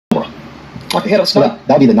like the head of a snake. Well,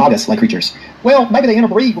 that would be the Nagas-like creatures. Well, maybe they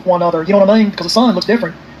interbreed with one another, you know what I mean? Because the son looks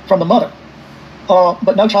different from the mother.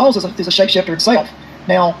 But no, Charles is a shapeshifter himself.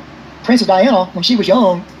 Now, Princess Diana, when she was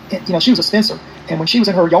young, you know, she was a spinster. And when she was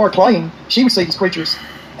in her yard playing, she would see these creatures.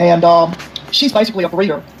 And she's basically a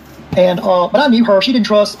breeder. And but I knew her. She didn't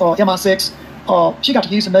trust MI6. She got to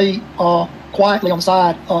using me quietly on the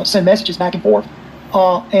side, send messages back and forth.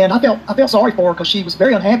 And I felt sorry for her because she was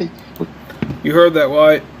very unhappy. You heard that,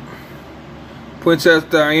 White? Princess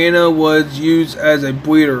Diana was used as a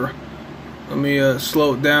breeder. Let me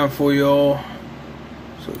slow it down for y'all.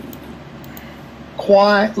 So.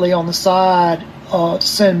 Quietly on the side to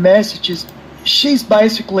send messages. She's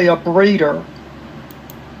basically a breeder.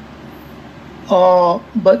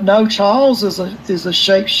 But no, Charles is a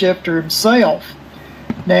shapeshifter himself.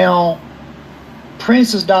 Now,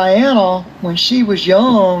 Princess Diana, when she was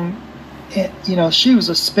young, you know, she was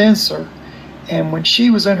a spinster. And when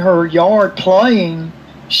she was in her yard playing,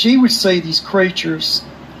 she would see these creatures.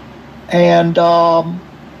 And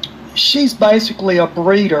she's basically a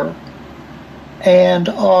breeder. And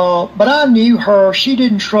but I knew her. She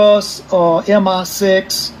didn't trust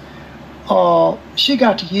MI6. She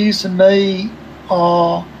got to using me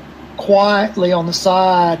quietly on the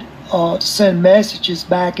side to send messages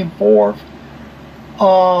back and forth.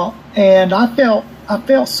 And I felt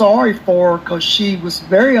sorry for her because she was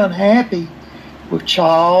very unhappy with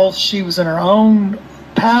Charles. She was in her own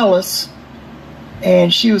palace,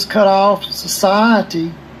 and she was cut off from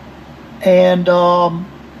society. And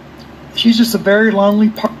she's just a very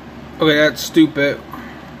lonely Okay, that's stupid.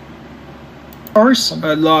 person.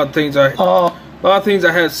 A lot of things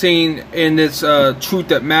I have seen in this Truth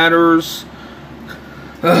That Matters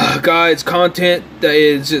guys content that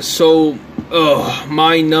is just so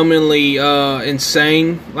mind-numbingly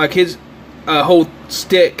insane. Like his whole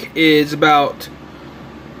stick is about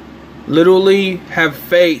literally have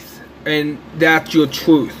faith and that's your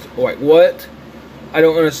truth. Like what? I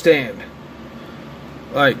don't understand.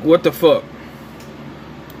 Like what the fuck?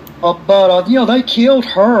 But you know, they killed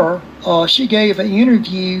her. She gave an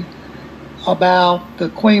interview about the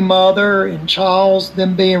Queen Mother and Charles,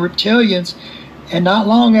 them being reptilians, and not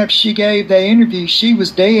long after she gave that interview, she was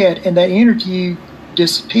dead, and that interview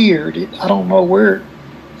disappeared. I don't know where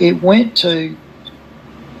it went to.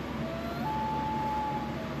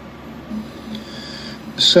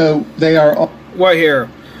 So they are all right here.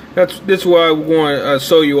 This is what I want to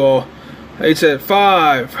show you all. They said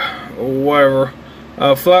 5 or whatever.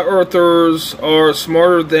 Flat earthers are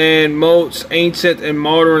smarter than most ancient and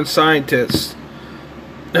modern scientists.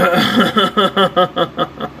 I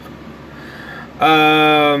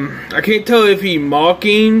can't tell if he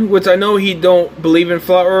mocking, which I know he don't believe in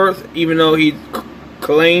flat earth, even though he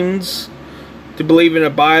claims to believe in the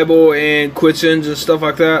Bible and Christians and stuff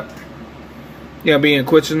like that. Yeah, being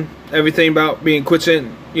Christian, everything about being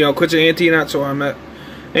Christian, you know, Christian anti, and that's what I meant.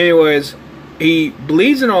 Anyways, he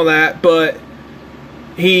believes in all that, but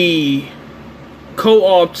he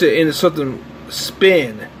co-opts it into something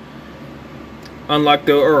spin, unlike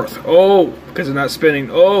the Earth. Oh, because it's not spinning.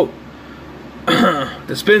 Oh,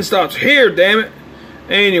 the spin stops here, damn it.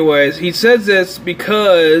 Anyways, he says this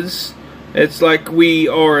because it's like we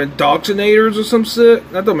are indoctrinators or some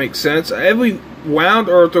shit. That don't make sense. Every round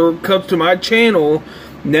earther comes to my channel,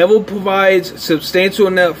 never provides substantial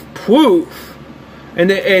enough proof,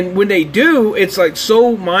 and when they do, it's like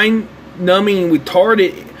so mind-numbing,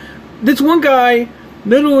 retarded. This one guy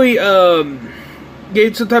literally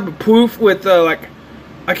gave some type of proof with like,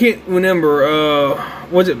 I can't remember,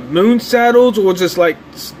 was it moon saddles or just like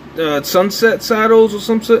sunset saddles or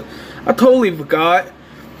some shit? I totally forgot.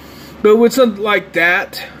 But with something like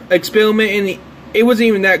that experiment, and it wasn't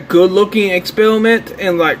even that good looking experiment,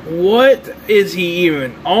 and like, what is he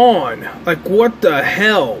even on? Like, what the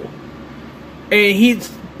hell? And he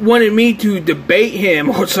wanted me to debate him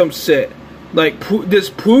or some shit. Like,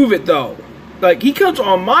 disprove it though. Like, he comes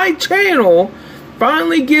on my channel,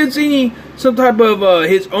 finally gives some type of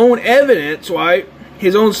his own evidence, right?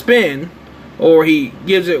 His own spin, or he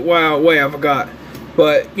gives it wild way, I forgot.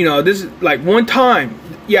 But you know, this is like one time,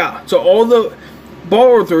 yeah. So all the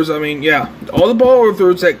ball earthers, I mean, yeah, all the ball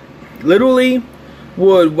earthers that literally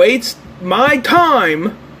would waste my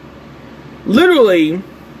time, literally.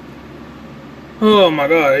 Oh my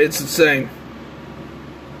god, it's insane.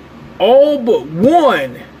 All but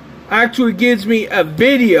one actually gives me a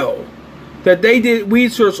video that they did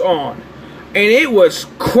research on, and it was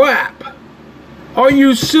crap. Are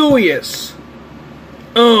you serious?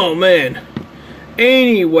 Oh man.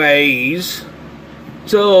 Anyways,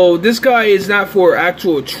 so this guy is not for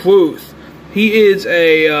actual truth. He is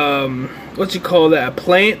a what you call that? A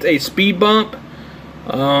plant, a speed bump,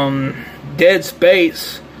 dead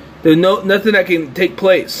space. There's nothing that can take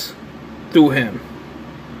place through him.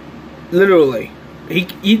 Literally,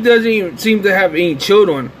 he doesn't even seem to have any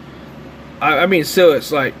children. I mean, still,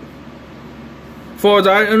 it's like, as far as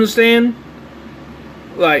I understand,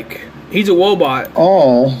 like, he's a robot.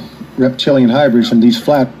 All reptilian hybrids and these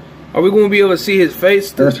flat Are we going to be able to see his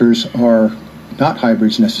face? earthers are not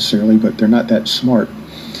hybrids necessarily, but they're not that smart.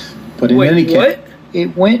 But in any case, what?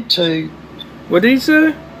 It went to. What did he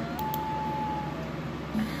say?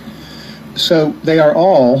 so they are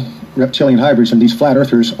all reptilian hybrids, and these flat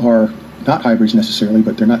earthers are not hybrids necessarily,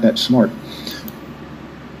 but they're not that smart.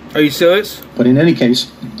 Are you serious? But in any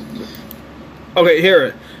case, Okay,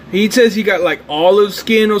 here. He says he got like olive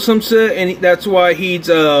skin or some shit, and that's why he's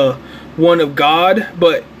one of God.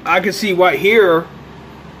 But I can see right here,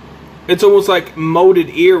 it's almost like molded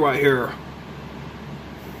ear right here.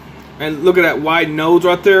 And look at that wide nose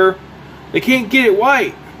right there. They can't get it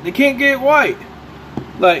white. They can't get it white.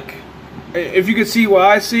 Like, if you can see what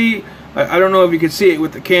I see, I don't know if you can see it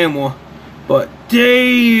with the camera, but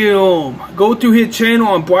damn, go through his channel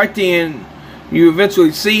on Brighty and you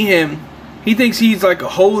eventually see him. He thinks he's like a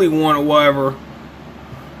holy one or whatever.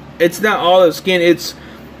 It's not olive skin, it's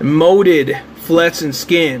molded flesh and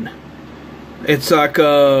skin. It's like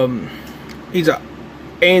he's an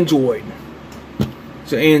android.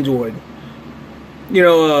 It's an android. You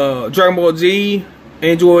know, Dragon Ball Z,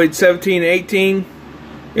 Android 17 and 18.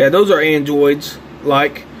 Yeah, those are androids.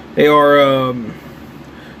 Like, they are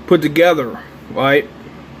put together, right?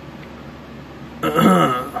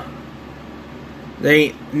 They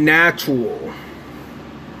ain't natural.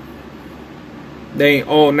 They ain't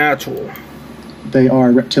all natural. they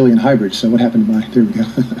are reptilian hybrids. So what happened to my... There we go.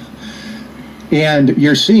 And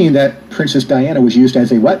you're seeing that Princess Diana was used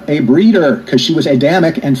as a what? A breeder, because she was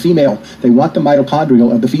Adamic and female. They want the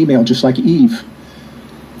mitochondrial of the female, just like Eve.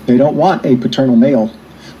 They don't want a paternal male.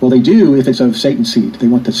 Well, they do if it's of Satan's seed. They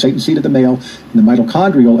want the Satan seed of the male and the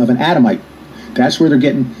mitochondrial of an Adamite. That's where they're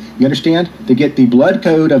getting, you understand? They get the blood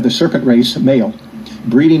code of the serpent race male,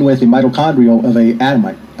 breeding with the mitochondrial of a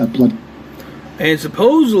Adamite. A blood. And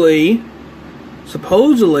supposedly,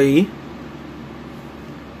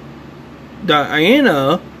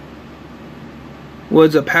 Diana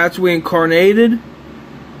was a past reincarnated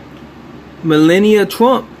Melania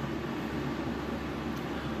Trump.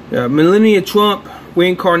 Yeah, Melania Trump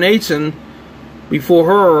reincarnation before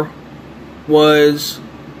her was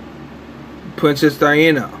Princess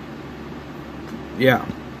Diana. Yeah.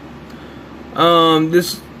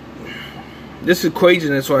 This is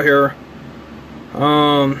craziness right here.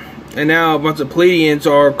 And now a bunch of Pleiadians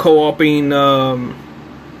are co-opting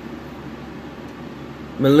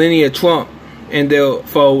Melania Trump in their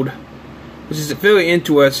fold, which is very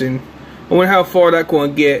interesting. I wonder how far that's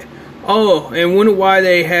going to get. Oh, and wonder why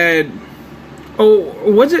they had... Oh,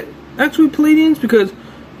 was it actually Pleiadians? Because,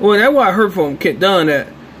 well, that's what I heard from Kent Dunn, that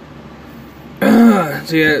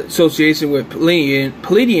he had association with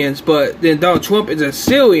Pleiadians, but then Donald Trump is a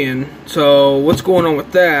Syrian, so what's going on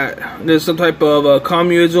with that? There's some type of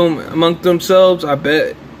communism among themselves, I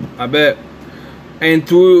bet. And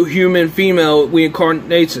through human female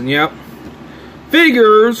reincarnation, yep.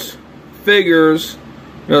 Figures, you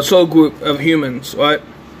know, soul group of humans, right?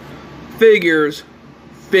 Figures.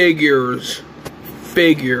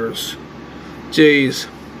 Jeez.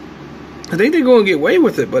 I think they're going to get away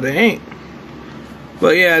with it, but they ain't.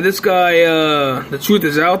 But yeah, this guy, the truth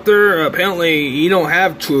is out there. Apparently, he don't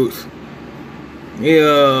have truth.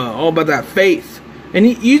 All about that faith. And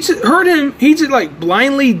you just heard him, he just like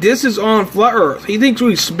blindly disses on flat earth. He thinks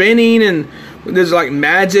we're spinning and there's like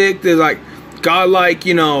magic, there's like godlike,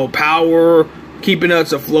 you know, power keeping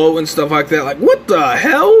us afloat and stuff like that. Like, what the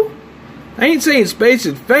hell? I ain't saying space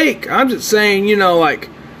is fake. I'm just saying, you know, like,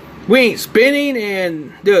 we ain't spinning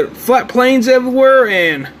and there are flat planes everywhere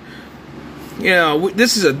and, you know,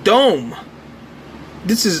 this is a dome.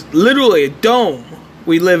 This is literally a dome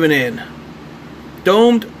we living in.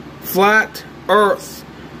 Domed, flat earth.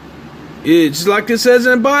 It's just like it says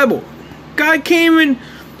in the Bible. Guy came and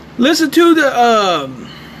listened to the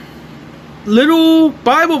little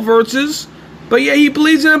Bible verses, but yeah, he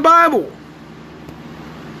believes in the Bible.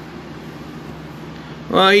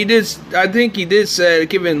 Well, he did. I think he did say,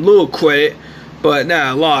 give him a little credit, but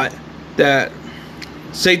not a lot. That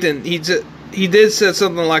Satan, he did say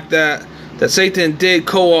something like that. That Satan did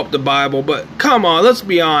co-opt the Bible, but come on, let's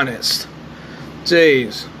be honest.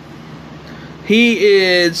 Jeez, he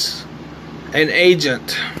is an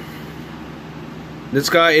agent. This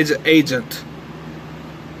guy is an agent.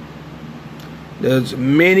 There's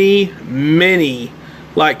many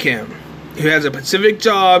like him. who has a specific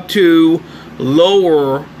job to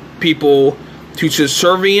lower people to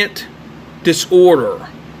subservient disorder.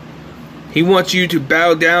 He wants you to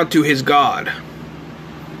bow down to his God.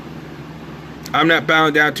 I'm not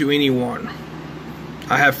bowing down to anyone.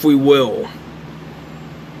 I have free will.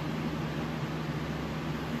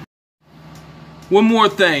 One more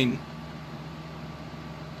thing.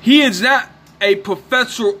 He is not a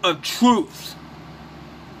professor of truth.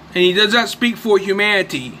 And he does not speak for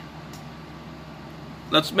humanity.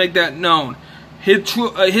 Let's make that known.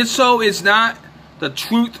 His show is not the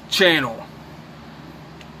Truth Channel.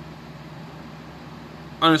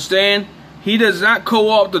 Understand? He does not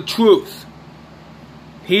co-opt the truth.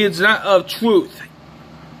 He is not of truth.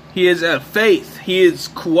 He is of faith. He is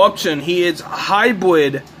corruption. He is a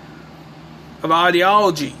hybrid of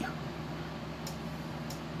ideology.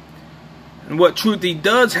 And what truth he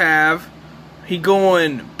does have, he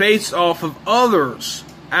going based off of others'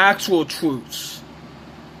 actual truths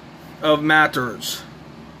of matters.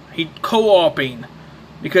 He co-opting,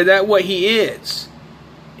 because that's what he is.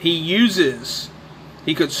 He uses,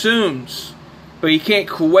 he consumes, but he can't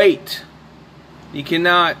create. He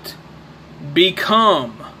cannot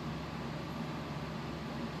become.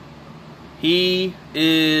 He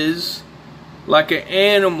is like an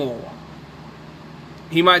animal.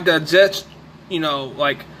 He might digest,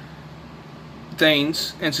 like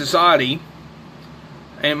things in society,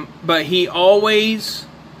 but he always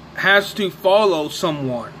has to follow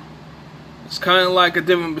someone. It's kind of like a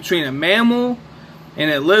difference between a mammal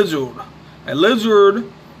and a lizard. A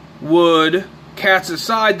lizard would cast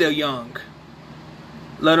aside their young,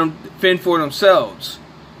 let them fend for themselves.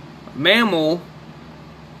 A mammal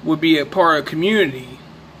would be a part of a community.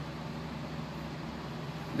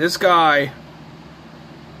 This guy,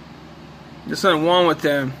 there's something wrong with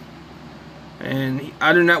him, and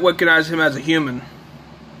I do not recognize him as a human.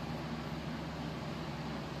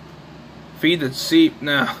 Feed the sheep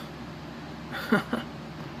now.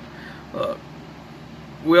 Look,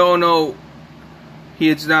 we all know he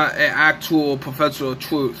is not an actual professor of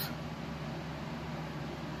truth.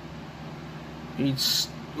 He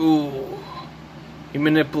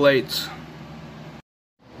manipulates.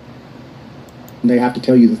 They have to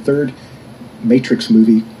tell you the third Matrix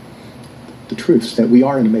movie, the truths, that we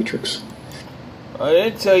are in a Matrix. I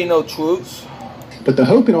didn't tell you no truths. But the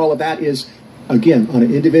hope in all of that is, again, on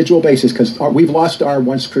an individual basis, because we've lost our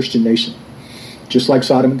once Christian nation. Just like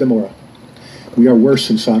Sodom and Gomorrah. We are worse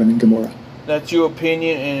than Sodom and Gomorrah. That's your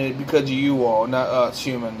opinion, and because of you all, not us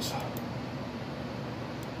humans.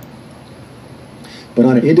 But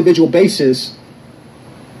on an individual basis,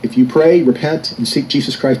 if you pray, repent, and seek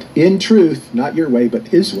Jesus Christ in truth, not your way, but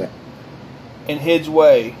his way. In his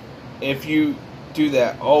way, if you do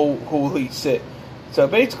that, oh, holy shit. So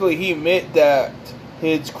basically, he admit that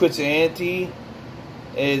his Christianity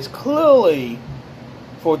is clearly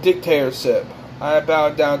for dictatorship. I bow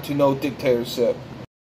down to no dictatorship.